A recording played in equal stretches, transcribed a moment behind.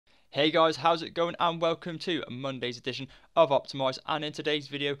Hey guys, how's it going, and welcome to Monday's edition of Optimize. And in today's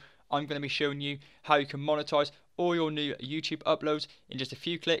video I'm going to be showing you how you can monetize all your new YouTube uploads in just a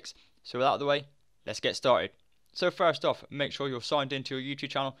few clicks. So with that out of the way, let's get started. So first off, make sure you're signed into your YouTube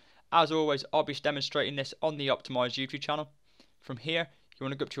channel. As always, I'll be demonstrating this on the Optimize YouTube channel. From here, you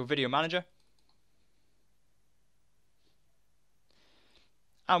want to go up to your video manager,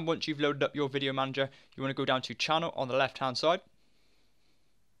 and once you've loaded up your video manager, you want to go down to channel on the left hand side.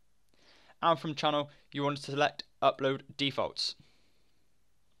 And from channel, you want to select upload defaults.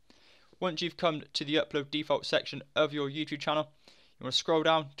 Once you've come to the upload default section of your YouTube channel, you want to scroll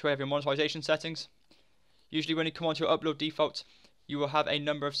down to where you have your monetization settings. Usually when you come onto your upload defaults, you will have a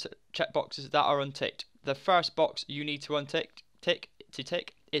number of checkboxes that are unticked. The first box you need to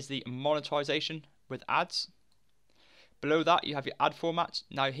tick is the monetization with ads. Below that you have your ad formats.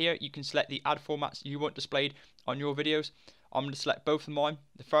 Now here you can select the ad formats you want displayed on your videos. I'm going to select both of mine,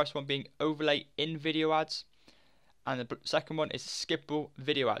 the first one being overlay in video ads, and the second one is skippable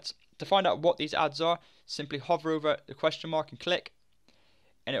video ads. To find out what these ads are, simply hover over the question mark and click,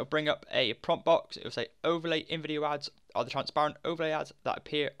 and it will bring up a prompt box. It will say overlay in video ads are the transparent overlay ads that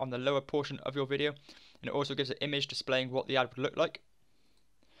appear on the lower portion of your video, and it also gives an image displaying what the ad would look like.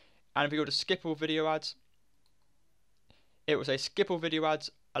 And if we go to skippable video ads, it will say skippable video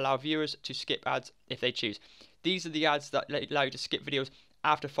ads allow viewers to skip ads if they choose. These are the ads that allow you to skip videos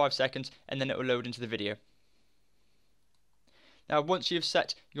after 5 seconds, and then it will load into the video. Now once you've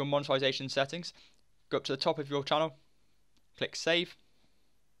set your monetization settings, go up to the top of your channel, click save.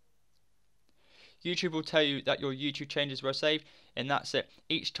 YouTube will tell you that your YouTube changes were saved, and that's it.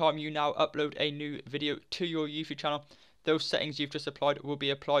 Each time you now upload a new video to your YouTube channel, those settings you've just applied will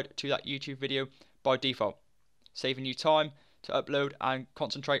be applied to that YouTube video by default, saving you time to upload and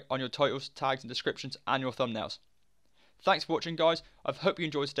concentrate on your titles, tags and descriptions and your thumbnails. Thanks for watching guys. I hope you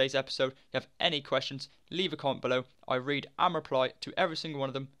enjoyed today's episode. If you have any questions, leave a comment below. I read and reply to every single one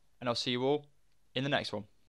of them, and I'll see you all in the next one.